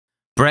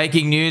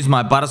Breaking news,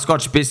 my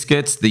butterscotch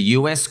biscuits. The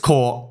US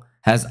court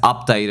has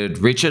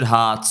updated Richard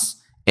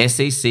Hart's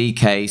SEC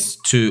case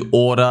to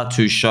order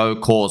to show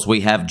cause.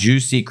 We have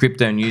juicy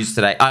crypto news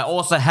today. I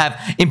also have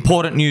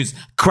important news.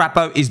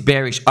 Crapo is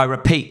bearish. I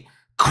repeat,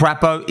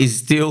 Crapo is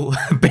still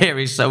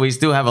bearish, so we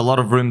still have a lot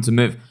of room to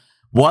move.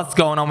 What's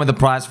going on with the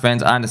price,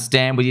 friends? I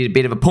understand we did a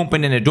bit of a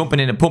pumping and a dumping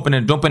and a pumping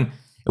and a dumping.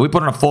 If we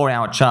put on a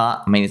 4-hour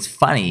chart, I mean, it's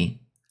funny.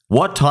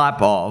 What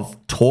type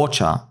of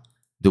torture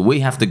do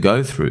we have to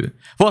go through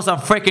for some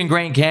freaking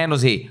green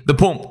candles here? The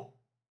pump,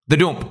 the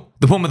dump,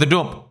 the pump of the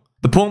dump,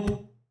 the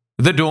pump,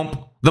 the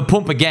dump, the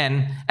pump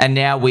again, and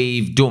now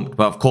we've dumped.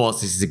 But of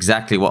course, this is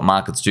exactly what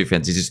markets do,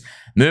 friends. You just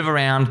move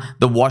around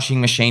the washing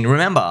machine.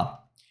 Remember,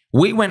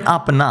 we went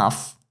up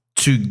enough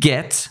to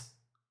get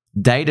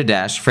Data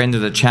Dash, friend of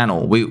the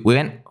channel. We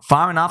went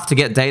far enough to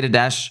get Data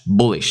Dash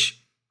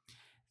bullish.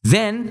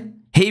 Then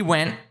he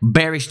went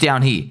bearish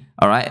down here,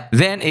 all right?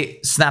 Then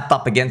it snapped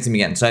up against him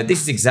again. So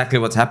this is exactly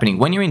what's happening.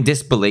 When you're in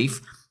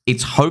disbelief,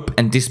 it's hope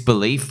and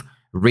disbelief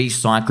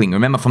recycling.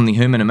 Remember from the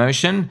human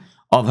emotion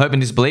of hope and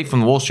disbelief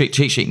from the Wall Street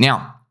cheat sheet.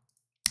 Now,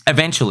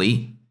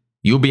 eventually,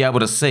 you'll be able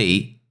to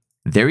see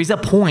there is a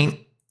point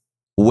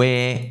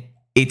where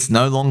it's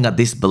no longer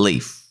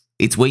disbelief.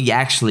 It's where you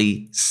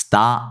actually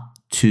start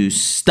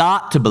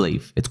to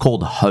believe. It's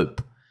called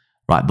hope,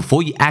 right?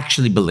 Before you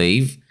actually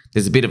believe,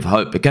 there's a bit of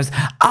hope because,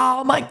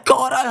 oh my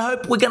God, I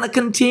hope we're going to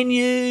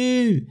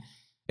continue.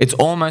 It's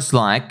almost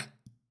like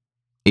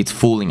it's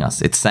fooling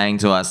us. It's saying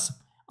to us,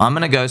 I'm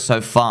going to go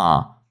so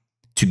far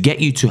to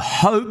get you to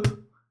hope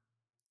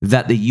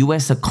that the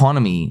US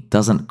economy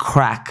doesn't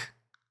crack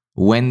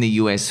when the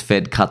US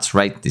Fed cuts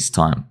rate this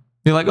time.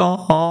 You're like,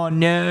 oh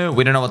no.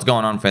 We don't know what's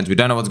going on, friends. We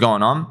don't know what's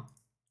going on.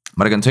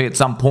 But I can tell you at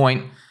some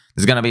point,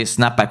 there's going to be a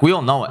snapback. We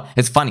all know it.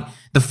 It's funny.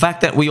 The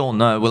fact that we all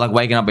know, we're like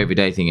waking up every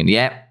day thinking,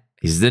 yeah,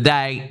 this is the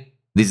day.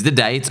 This is the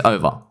day. It's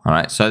over. All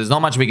right. So there's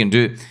not much we can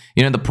do.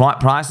 You know, the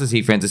prices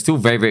here, friends, are still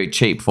very, very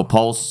cheap for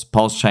Pulse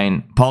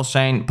Chain,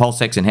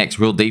 PulseX, and Hex,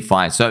 real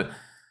DeFi. So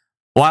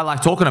why I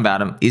like talking about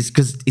them is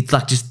because it's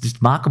like just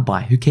market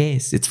buy. Who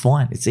cares? It's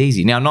fine. It's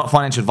easy. Now, not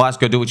financial advice.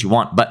 Go do what you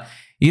want. But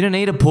you don't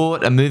need to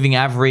put a moving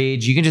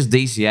average. You can just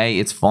DCA.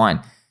 It's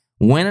fine.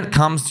 When it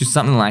comes to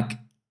something like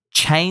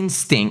chain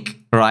stink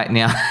right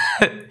now,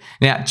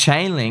 now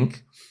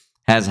ChainLink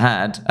has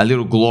had a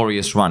little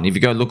glorious run. If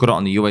you go look at it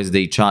on the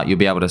USD chart, you'll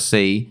be able to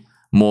see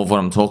more of what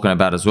I'm talking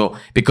about as well.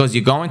 Because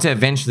you're going to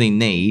eventually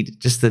need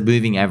just the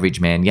moving average,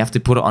 man. You have to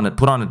put on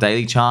a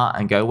daily chart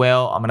and go,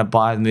 well, I'm going to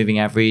buy the moving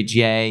average.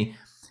 Yay.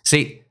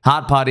 See,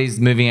 hard part is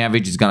the moving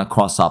average is going to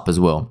cross up as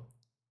well.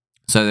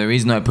 So there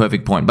is no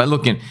perfect point. But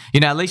look, you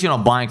know, at least you're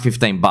not buying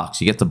 15 bucks.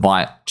 You get to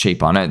buy it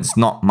cheaper. I know it's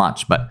not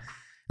much, but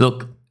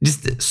look,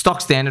 just stock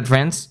standard,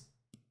 friends,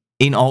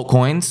 in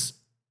altcoins,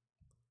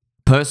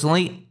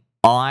 personally,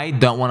 I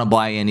don't want to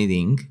buy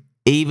anything,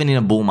 even in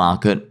a bull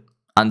market,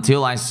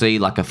 until I see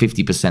like a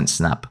 50%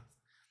 snap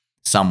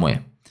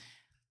somewhere.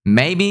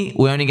 Maybe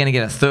we're only going to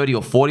get a 30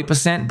 or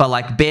 40%, but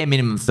like bare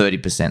minimum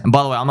 30%. And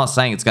by the way, I'm not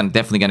saying it's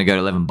definitely going to go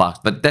to 11 bucks,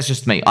 but that's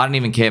just me. I don't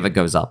even care if it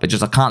goes up. It's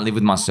just I can't live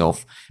with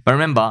myself. But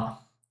remember,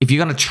 if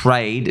you're going to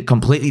trade, a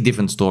completely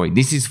different story.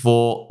 This is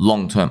for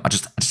long term. I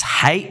just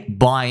hate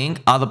buying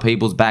other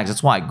people's bags.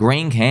 That's why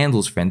green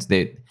candles, friends,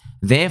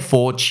 they're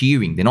for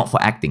cheering. They're not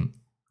for acting.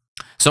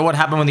 So what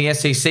happened with the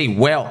SEC?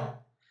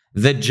 Well,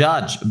 the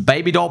judge,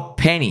 Baby Doll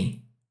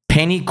Penny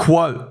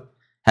Quote,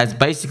 has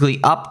basically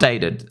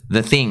updated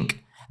the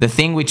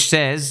thing which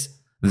says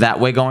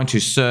that we're going to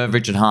serve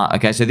Richard Hart.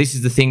 Okay, so this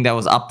is the thing that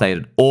was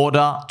updated.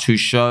 Order to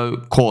show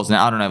cause.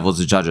 Now, I don't know if it was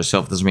the judge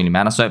herself. It doesn't really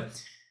matter. So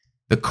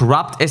the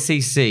corrupt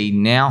SEC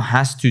now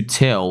has to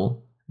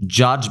tell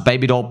Judge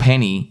Baby Doll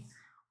Penny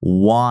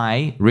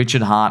why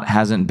Richard Hart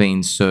hasn't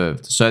been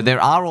served. So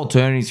there are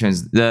alternatives,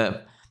 friends.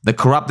 The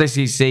corrupt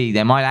SEC,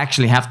 they might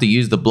actually have to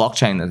use the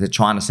blockchain that they're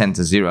trying to send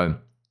to zero.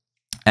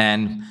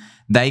 And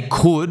they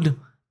could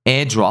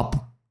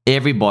airdrop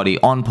everybody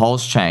on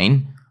Pulse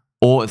Chain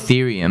or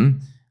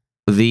Ethereum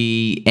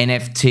the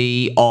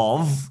NFT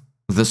of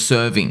the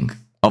serving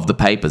of the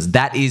papers.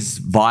 That is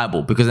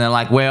viable because they're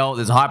like, well,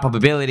 there's a high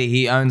probability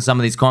he owns some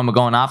of these coins we're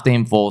going after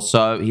him for,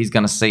 so he's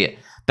going to see it.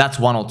 That's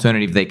one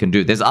alternative they can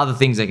do. There's other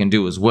things they can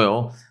do as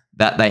well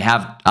that they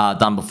have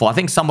done before. I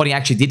think somebody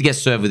actually did get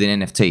served with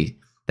an NFT.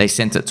 They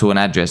sent it to an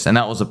address, and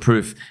that was a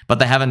proof, but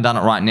they haven't done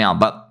it right now.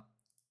 But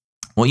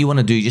what you want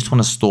to do, you just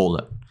want to stall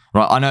it,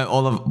 right? I know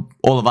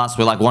all of us,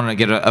 we're like wanting to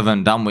get it over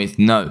and done with.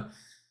 No.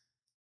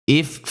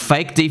 If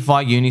fake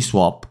DeFi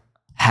Uniswap,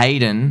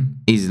 Hayden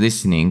is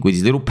listening with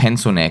his little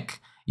pencil neck,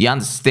 you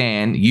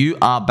understand you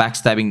are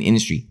backstabbing the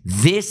industry.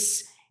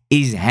 This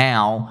is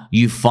how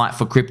you fight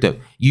for crypto.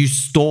 You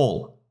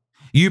stall.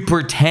 You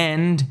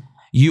pretend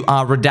you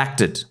are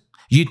redacted.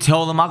 You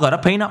tell them, I got a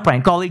peanut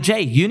brain. Golly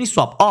gee,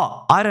 Uniswap.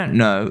 Oh, I don't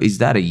know. Is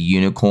that a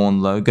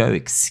unicorn logo?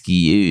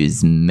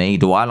 Excuse me.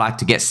 Do I like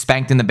to get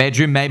spanked in the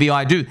bedroom? Maybe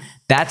I do.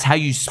 That's how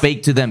you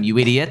speak to them, you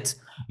idiot.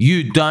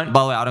 You don't,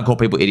 by the way, I don't call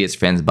people idiots,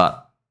 friends,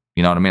 but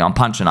you know what I mean? I'm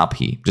punching up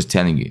here, just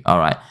telling you. All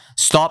right.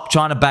 Stop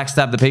trying to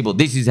backstab the people.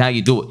 This is how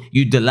you do it.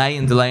 You delay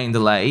and delay and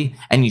delay,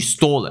 and you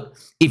stall it.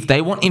 If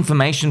they want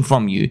information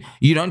from you,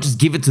 you don't just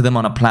give it to them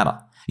on a platter.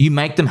 You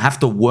make them have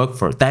to work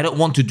for it. They don't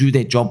want to do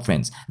their job,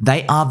 friends.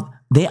 They're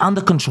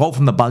under control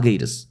from the bug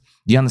eaters.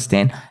 Do you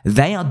understand?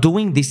 They are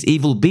doing this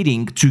evil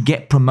bidding to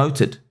get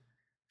promoted.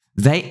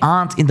 They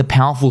aren't in the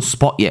powerful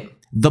spot yet.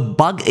 The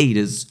bug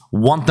eaters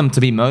want them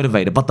to be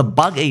motivated, but the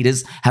bug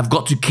eaters have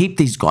got to keep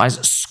these guys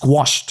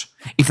squashed.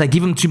 If they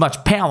give them too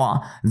much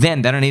power,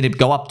 then they don't need to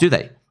go up, do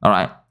they? All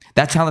right.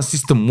 That's how the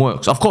system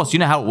works. Of course, you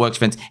know how it works,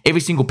 friends.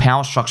 Every single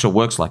power structure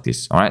works like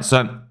this. All right.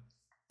 So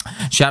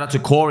shout out to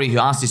Corey who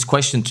asked this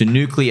question to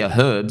Nuclear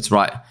Herbs,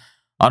 right?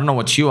 I don't know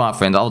what you are,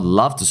 friends. I would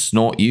love to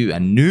snort you a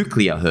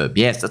nuclear herb.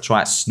 Yes, that's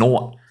right.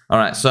 Snort. All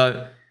right.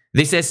 So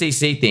this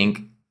SEC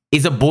thing,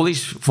 is it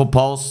bullish for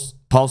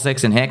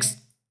PulseX and Hex?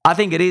 I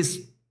think it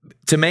is.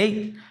 To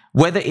me,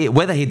 whether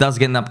he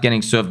does end up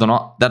getting served or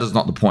not, that is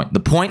not the point. The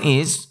point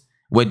is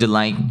we're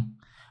delaying,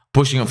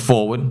 pushing it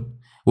forward.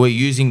 We're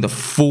using the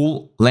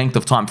full length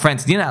of time.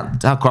 Friends, do you know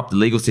how corrupt the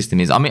legal system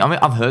is? I mean,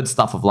 I've heard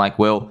stuff of like,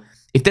 well,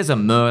 if there's a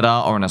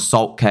murder or an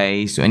assault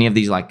case or any of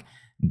these like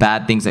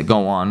bad things that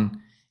go on,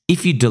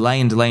 if you delay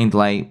and delay and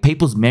delay,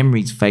 people's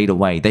memories fade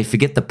away. They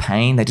forget the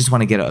pain. They just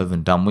want to get it over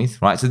and done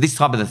with, right? So this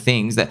type of the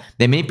things that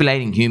they're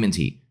manipulating humans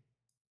here.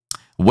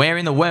 Where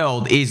in the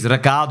world is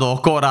Ricardo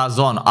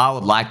Corazon? I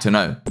would like to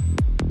know.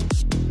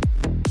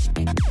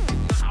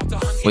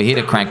 We're here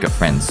to crank it,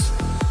 friends.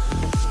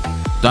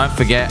 Don't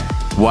forget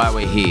why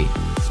we're here.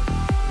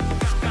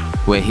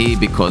 We're here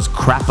because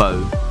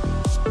Crapo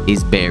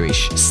is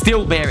bearish.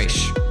 Still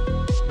bearish.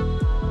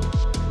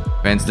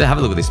 Friends, have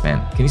a look at this,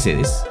 man. Can you see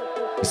this?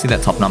 You see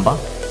that top number?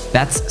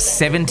 That's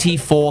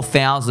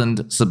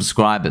 74,000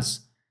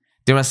 subscribers.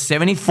 There are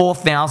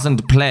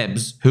 74,000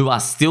 plebs who are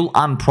still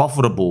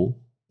unprofitable,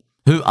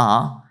 who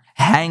are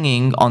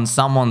hanging on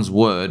someone's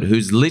word,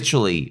 who's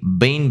literally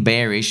been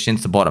bearish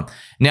since the bottom.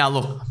 Now,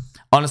 look,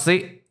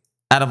 honestly,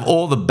 out of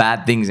all the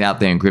bad things out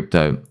there in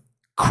crypto,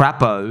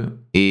 Crapo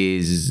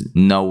is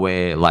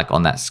nowhere like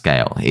on that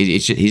scale.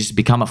 He's just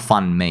become a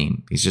fun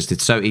meme.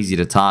 It's so easy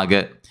to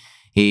target.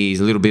 He's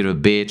a little bit of a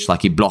bitch.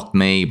 Like, he blocked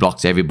me, he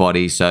blocks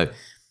everybody. So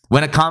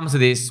when it comes to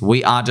this,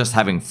 we are just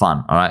having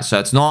fun, all right? So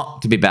it's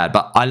not to be bad,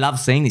 but I love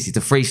seeing this. It's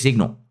a free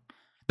signal.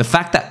 The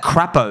fact that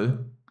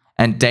Crapo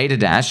and Data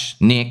Dash,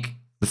 Nick,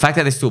 the fact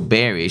that they're still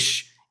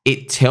bearish,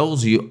 it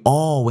tells you,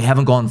 oh, we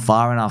haven't gone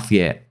far enough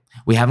yet.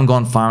 We haven't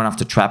gone far enough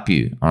to trap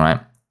you, all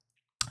right?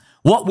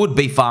 What would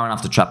be far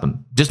enough to trap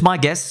them? Just my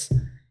guess.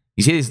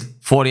 You see this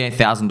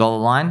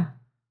 $48,000 line?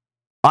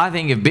 I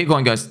think if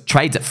Bitcoin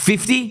trades at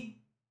 50,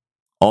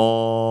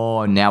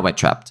 oh, now we're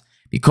trapped.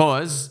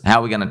 Because how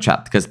are we going to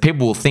trap? Because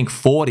people will think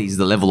 40 is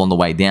the level on the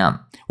way down.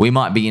 We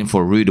might be in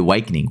for a rude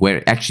awakening where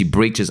it actually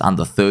breaches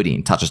under 30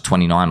 and touches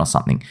 29 or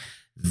something.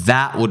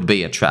 That would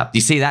be a trap. Do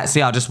you see that?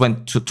 See, I just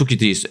took you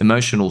to this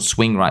emotional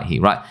swing right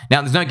here, right?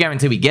 Now, there's no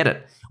guarantee we get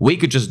it. We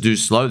could just do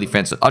slowly,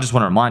 friends. I just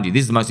want to remind you,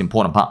 this is the most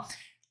important part.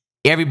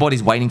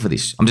 Everybody's waiting for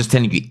this. I'm just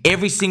telling you,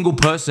 every single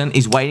person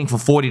is waiting for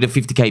 40 to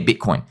 50K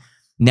Bitcoin.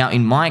 Now,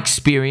 in my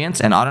experience,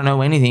 and I don't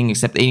know anything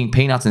except eating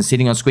peanuts and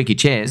sitting on squeaky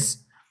chairs,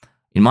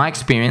 in my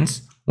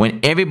experience, when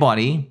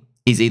everybody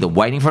is either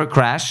waiting for a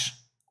crash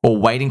or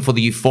waiting for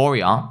the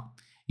euphoria,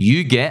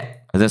 you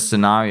get the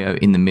scenario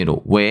in the middle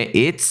where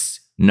it's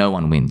no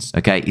one wins,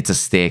 okay? It's a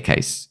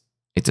staircase.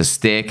 It's a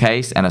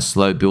staircase and a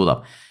slow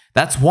build-up.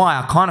 That's why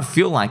I kind of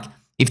feel like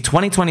if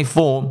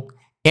 2024,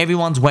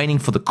 everyone's waiting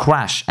for the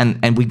crash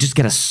and we just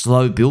get a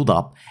slow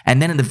build-up,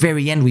 and then at the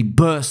very end we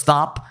burst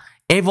up,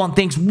 everyone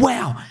thinks,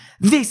 wow,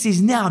 this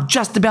is now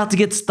just about to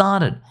get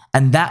started.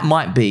 And that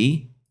might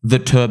be the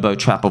turbo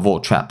trap of all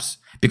traps.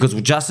 Because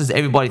just as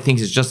everybody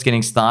thinks it's just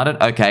getting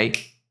started, okay,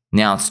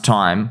 now it's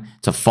time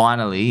to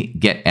finally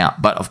get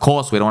out. But of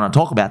course, we don't want to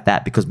talk about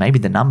that because maybe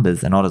the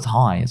numbers are not as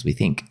high as we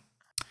think.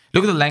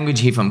 Look at the language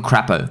here from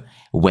Crapo.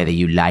 Whether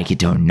you like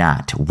it or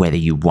not, whether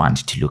you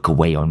want to look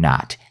away or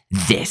not,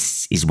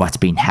 this is what's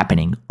been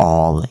happening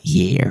all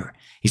year.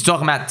 He's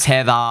talking about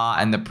Tether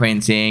and the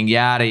printing,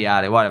 yada,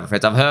 yada, whatever,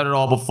 friends. I've heard it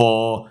all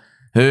before.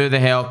 Who the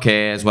hell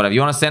cares? Whatever.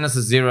 You want to send us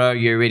a zero?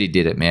 You already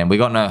did it, man. We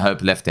got no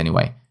hope left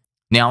anyway.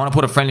 Now, I want to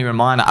put a friendly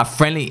reminder, a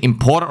friendly,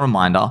 important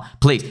reminder.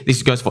 Please,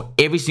 this goes for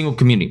every single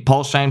community.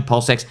 Pulse Chain,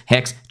 PulseX,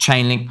 Hex,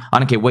 ChainLink. I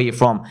don't care where you're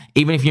from.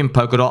 Even if you're in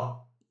Polkadot,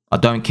 I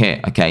don't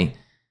care, okay?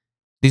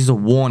 This is a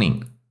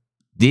warning.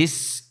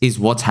 This is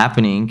what's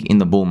happening in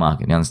the bull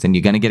market. You understand?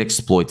 You're going to get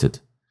exploited.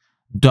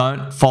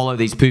 Don't follow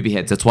these poopy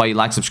heads. That's why you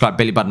like, subscribe,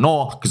 belly button,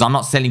 or because I'm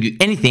not selling you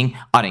anything.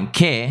 I don't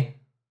care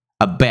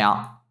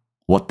about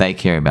what they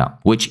care about,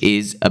 which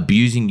is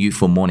abusing you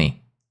for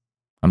money.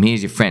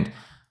 Here's your friend.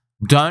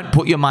 Don't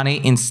put your money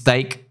in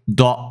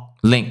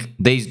stake.link.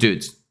 These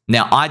dudes.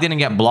 Now, I didn't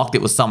get blocked.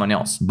 It was someone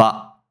else,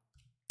 but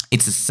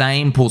it's the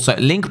same pool. So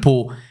Link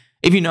Pool,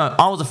 if you know,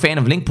 I was a fan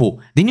of Link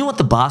Pool. Then you know what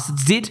the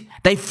bastards did?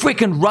 They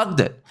freaking rugged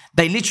it.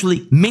 They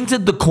literally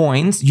minted the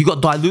coins. You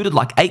got diluted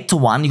like 8 to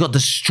 1. You got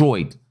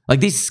destroyed. Like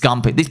these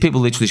scum people, these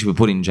people literally should be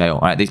put in jail.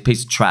 All right, these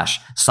pieces of trash,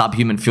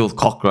 subhuman filth,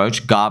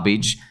 cockroach,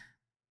 garbage.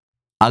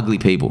 Ugly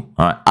people,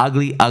 all right?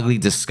 Ugly, ugly,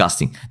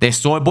 disgusting. They're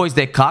soy boys,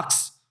 they're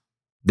cucks.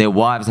 Their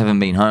wives haven't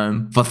been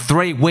home for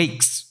 3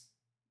 weeks.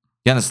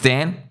 You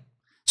understand?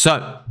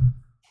 So,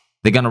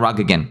 they're going to rug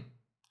again.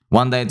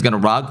 One day it's going to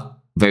rug.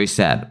 Very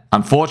sad.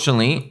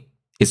 Unfortunately,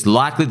 it's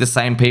likely the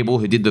same people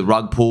who did the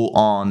rug pull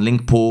on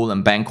Link Pool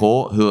and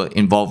Bancor who are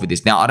involved with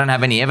this. Now, I don't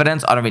have any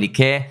evidence. I don't really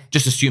care.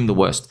 Just assume the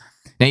worst.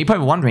 Now, you're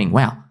probably wondering,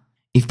 wow,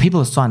 if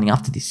people are signing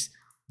up to this,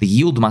 the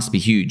yield must be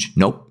huge.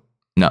 Nope.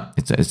 No,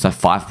 it's a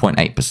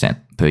 5.8%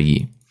 per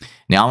year.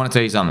 Now, I want to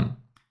tell you something.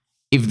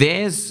 If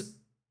there's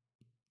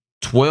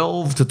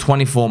 12 to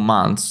 24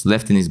 months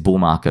left in this bull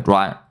market,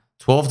 right?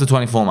 12 to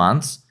 24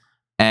 months,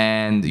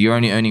 and you're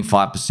only earning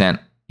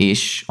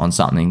 5%-ish on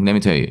something, let me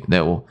tell you,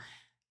 that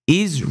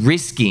is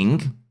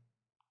risking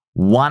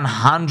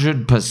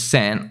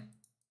 100%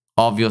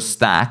 of your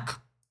stack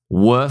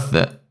worth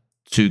it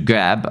to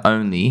grab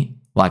only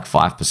like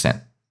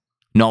 5%?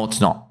 No, it's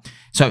not.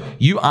 So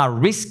you are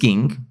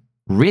risking,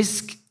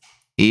 this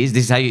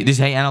is how you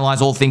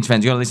analyze all things,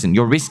 friends. You gotta listen.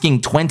 You're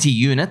risking 20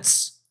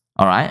 units,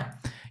 all right?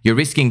 You're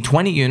risking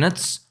 20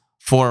 units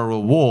for a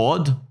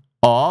reward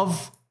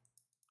of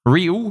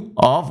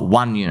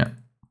 1 unit.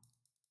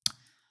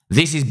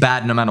 This is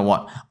bad no matter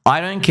what.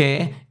 I don't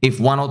care if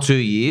 1 or 2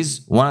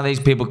 years, one of these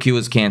people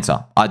cures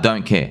cancer. I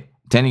don't care.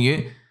 I'm telling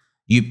you,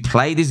 you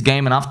play this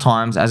game enough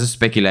times as a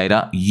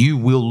speculator, you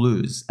will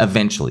lose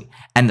eventually.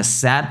 And the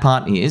sad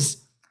part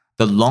is,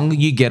 the longer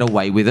you get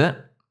away with it,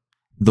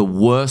 the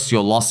worse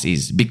your loss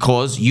is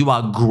because you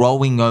are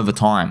growing over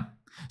time.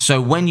 So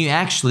when you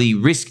actually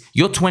risk,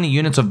 your 20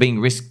 units of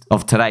being risked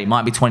of today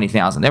might be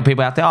 20,000. There are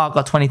people out there, oh, I've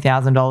got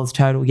 $20,000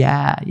 total.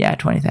 Yeah,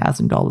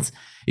 $20,000.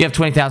 You have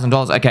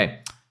 $20,000. Okay.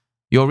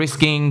 You're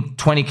risking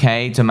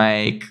 20K to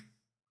make,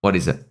 what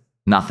is it?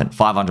 Nothing.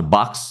 500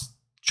 bucks.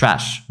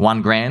 Trash.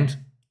 1 grand.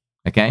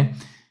 Okay.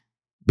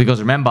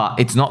 Because remember,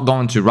 it's not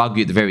going to rug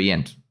you at the very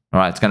end. All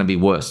right. It's going to be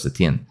worse at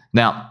the end.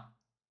 Now,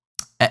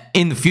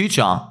 in the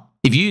future,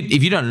 if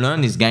you don't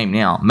learn this game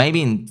now,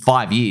 maybe in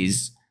 5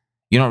 years,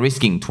 you're not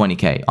risking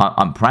 20K.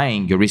 I'm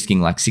praying you're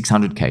risking like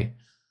 600K.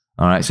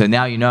 All right. So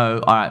now you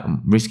know, all right,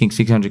 I'm risking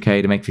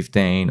 600K to make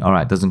 15. All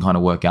right. Doesn't kind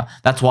of work out.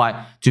 That's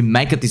why to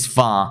make it this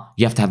far,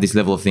 you have to have this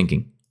level of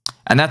thinking.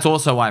 And that's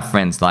also why,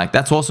 friends,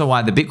 that's also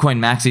why the Bitcoin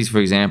Maxis, for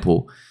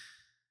example,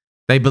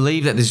 they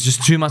believe that there's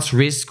just too much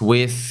risk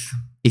with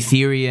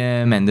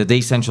Ethereum and the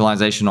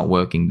decentralization not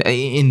working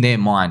in their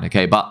mind.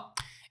 Okay. But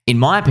in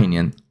my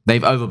opinion,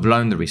 they've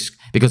overblown the risk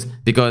because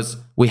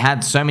we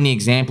had so many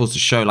examples to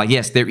show, like,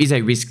 yes, there is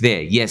a risk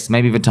there. Yes,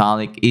 maybe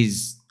Vitalik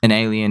is an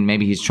alien.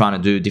 Maybe he's trying to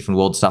do different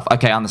world stuff.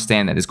 Okay, I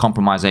understand that. There's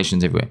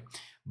compromisations everywhere.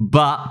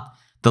 But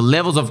the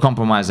levels of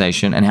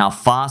compromisation and how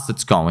fast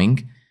it's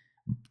going,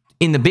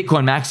 in the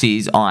Bitcoin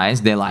Maxi's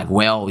eyes, they're like,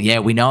 well, yeah,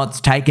 we know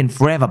it's taken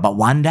forever, but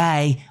one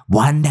day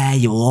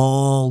you'll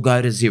all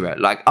go to zero.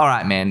 Like, all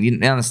right, man, you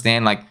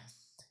understand? Like,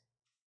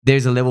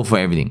 there's a level for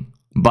everything.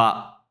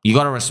 But you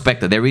got to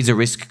respect that. There is a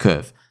risk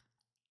curve.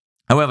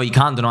 However, you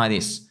can't deny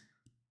this.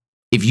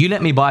 If you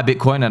let me buy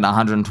Bitcoin at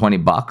 120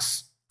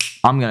 bucks,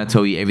 I'm going to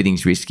tell you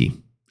everything's risky.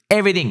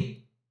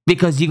 Everything.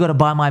 Because you got to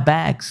buy my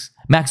bags.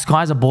 Max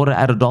Kaiser bought it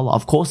at $1.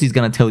 Of course, he's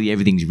going to tell you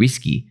everything's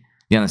risky.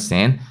 You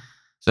understand?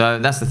 So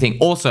that's the thing.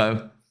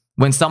 Also,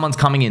 when someone's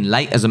coming in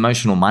late as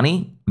emotional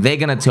money, they're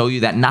going to tell you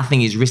that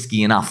nothing is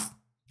risky enough.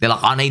 They're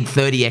like, I need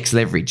 30x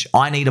leverage.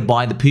 I need to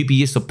buy the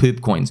poopiest of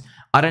poop coins.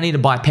 I don't need to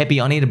buy Pepe.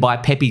 I need to buy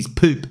Pepe's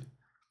poop.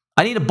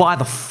 I need to buy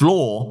the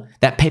floor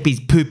that Pepe's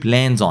poop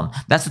lands on.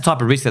 That's the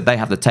type of risk that they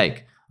have to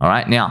take. All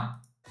right. Now,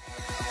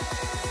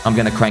 I'm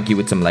going to crank you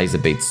with some laser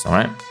beats. All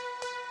right.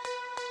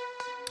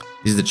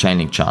 This is the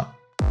ChainLink chart.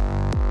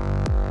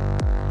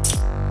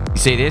 You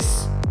see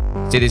this?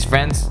 See this,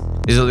 friends?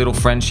 This is a little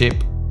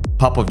friendship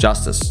pup of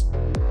justice.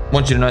 I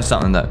want you to know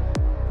something though.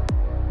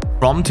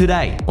 From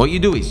today, what you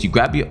do is you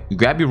grab your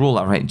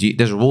ruler, right?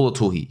 There's a ruler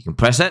tool here. You can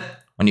press it.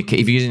 If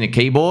you're using a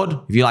keyboard,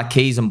 if you like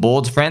keys and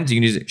boards, friends, you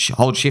can use it,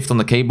 hold shift on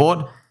the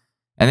keyboard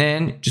and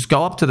then just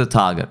go up to the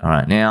target. All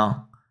right,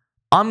 now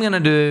I'm going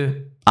to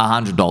do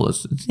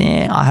 $100.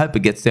 Yeah, I hope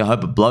it gets there. I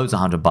hope it blows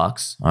 100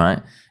 bucks. All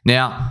right,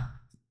 now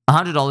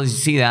 $100, you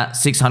see that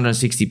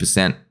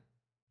 660%.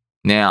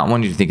 Now I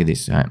want you to think of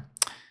this. All right,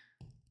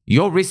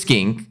 you're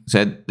risking,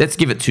 so let's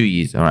give it 2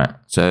 years. All right,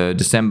 so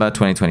December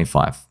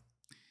 2025.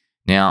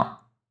 Now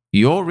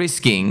you're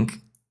risking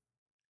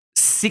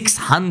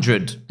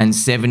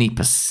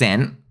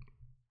 670%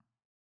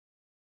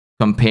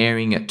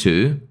 comparing it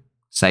to,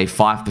 say,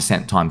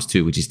 5% times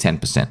 2, which is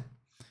 10%.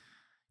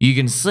 You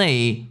can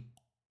see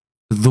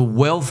the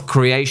wealth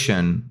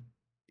creation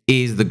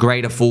is the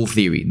greater fool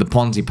theory, the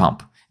Ponzi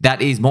pump.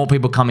 That is more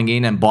people coming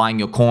in and buying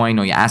your coin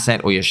or your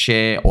asset or your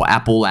share or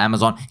Apple or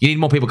Amazon. You need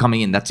more people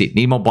coming in. That's it. You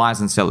need more buyers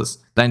and sellers.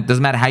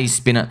 Doesn't matter how you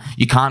spin it.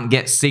 You can't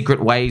get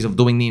secret ways of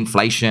doing the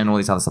inflation or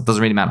this other stuff.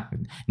 Doesn't really matter.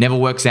 It never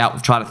works out.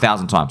 We've tried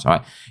 1,000 times. All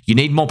right. You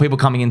need more people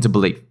coming in to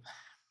believe.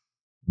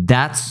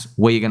 That's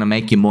where you're going to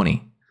make your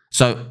money.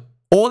 So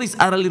all this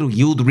other little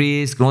yield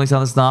risk and all this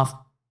other stuff,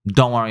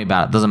 don't worry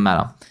about it. Doesn't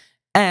matter.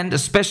 And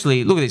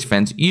especially, look at this,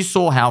 friends. You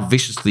saw how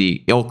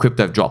viciously all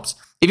crypto drops.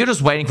 if you're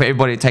just waiting for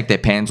everybody to take their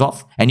pants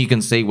off and you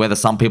can see whether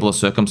some people are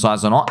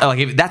circumcised or not, like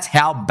if that's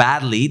how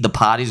badly the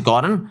party's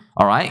gotten,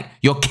 all right,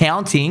 you're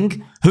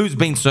counting who's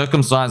been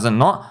circumcised and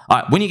not.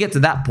 All right, when you get to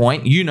that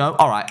point, you know,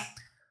 all right,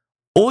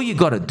 all you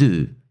got to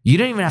do, you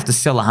don't even have to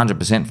sell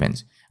 100%,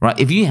 friends, right?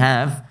 If you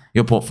have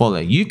your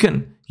portfolio, you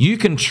can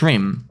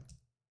trim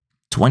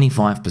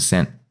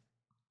 25%,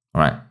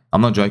 all right?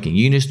 I'm not joking.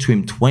 You just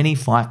trim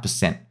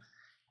 25%.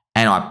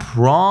 And I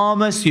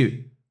promise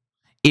you,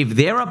 if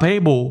there are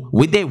people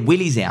with their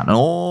willies out and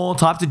all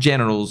types of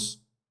genitals,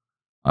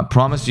 I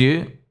promise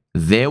you,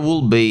 there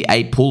will be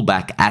a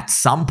pullback at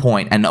some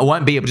point. And it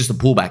won't be just a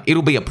pullback.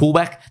 It'll be a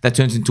pullback that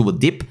turns into a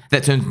dip,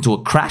 that turns into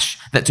a crash,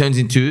 that turns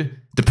into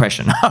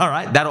depression. All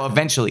right? That'll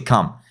eventually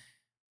come.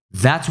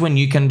 That's when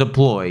you can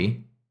deploy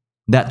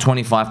that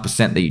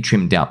 25% that you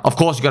trimmed down. Of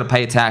course, you got to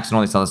pay a tax and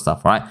all this other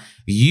stuff, right?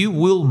 You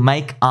will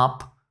make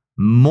up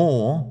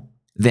more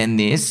than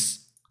this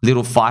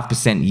little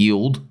 5%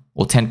 yield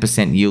or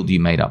 10% yield you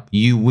made up.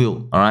 You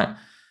will, all right?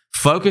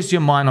 Focus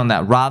your mind on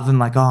that rather than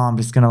like, oh, I'm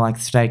just going to like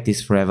stake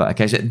this forever.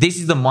 Okay, so this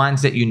is the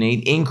mindset you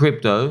need in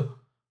crypto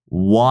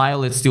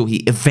while it's still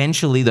here.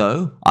 Eventually,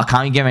 though, I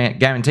can't give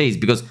guarantees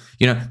because,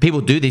 you know, people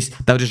do this.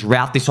 They'll just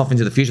route this off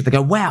into the future. They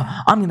go,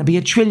 wow, I'm going to be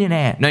a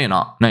trillionaire. No, you're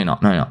not. No, you're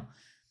not. No, you're not.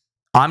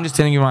 I'm just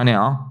telling you right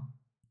now,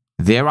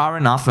 there are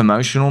enough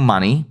emotional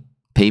money,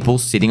 people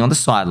sitting on the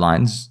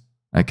sidelines,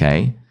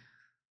 okay?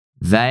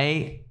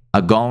 They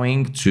are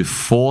going to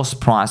force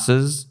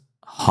prices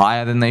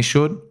higher than they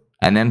should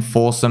and then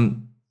force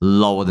them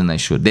lower than they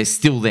should. They're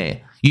still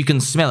there. You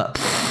can smell it.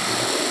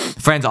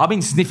 Friends, I've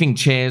been sniffing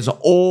chairs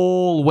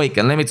all week,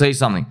 and let me tell you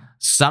something.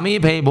 Some of you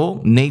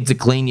people need to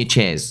clean your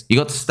chairs. You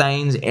got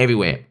stains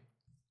everywhere,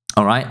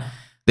 all right?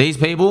 These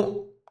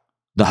people,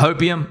 the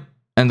hopium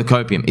and the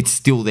copium, it's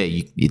still there.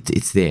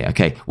 It's there,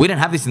 okay? We don't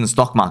have this in the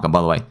stock market,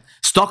 by the way.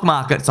 Stock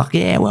market, it's like,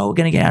 yeah, well, we're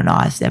going to get a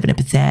nice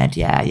 70%.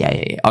 Yeah.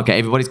 Okay,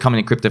 everybody's coming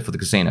in crypto for the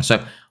casino.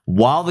 So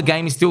while the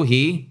game is still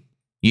here,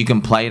 you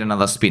can play it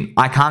another spin.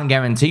 I can't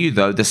guarantee you,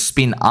 though, the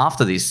spin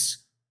after this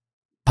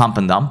pump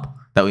and dump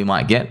that we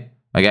might get.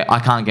 Okay, I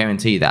can't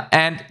guarantee you that.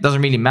 And it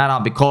doesn't really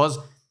matter because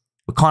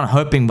we're kind of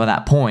hoping by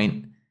that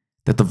point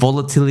that the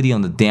volatility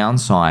on the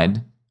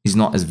downside is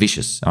not as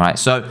vicious. All right,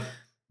 so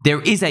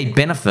there is a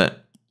benefit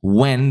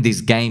when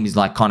this game is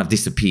like kind of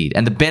disappeared.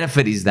 And the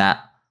benefit is that,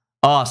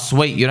 oh,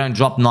 sweet, you don't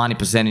drop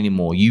 90%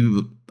 anymore.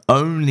 You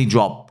only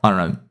drop, I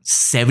don't know,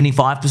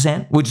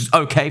 75%, which is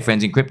okay,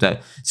 friends, in crypto.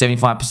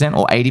 75%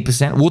 or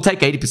 80%. We'll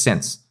take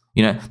 80%.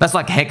 You know, that's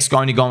like Hex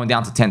only going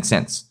down to 10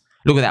 cents.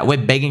 Look at that. We're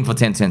begging for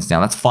 10 cents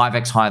now. That's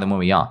 5x higher than where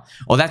we are.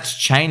 Or that's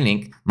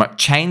ChainLink, right?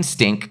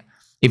 ChainStink,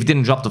 if it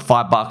didn't drop to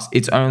 $5,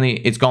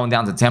 it's going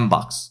down to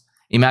 $10.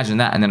 Imagine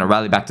that, and then a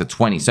rally back to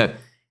 20. So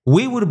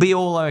we would be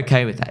all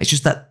okay with that. It's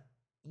just that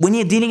when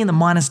you're dealing in the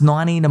minus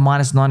 90 to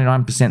minus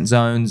 99%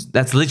 zones,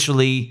 that's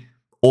literally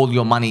all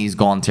your money is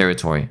gone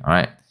territory, all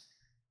right?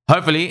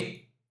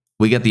 Hopefully,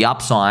 we get the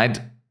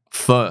upside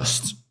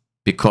first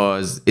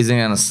because isn't it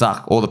going to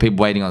suck all the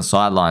people waiting on the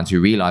sidelines who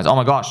realize, oh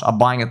my gosh, I'm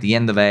buying at the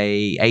end of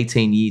a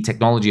 18-year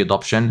technology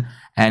adoption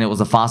and it was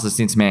the fastest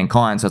since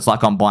mankind, so it's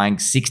like I'm buying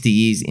 60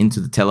 years into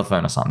the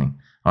telephone or something,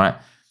 all right?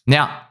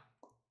 Now,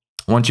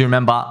 I want you to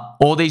remember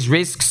all these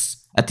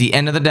risks, at the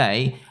end of the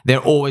day, they're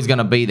always going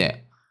to be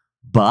there.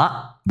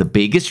 But the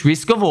biggest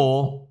risk of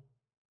all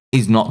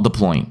is not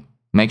deploying.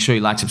 Make sure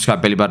you like,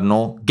 subscribe, belly button,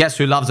 all. Guess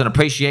who loves and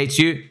appreciates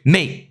you?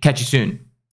 Me. Catch you soon.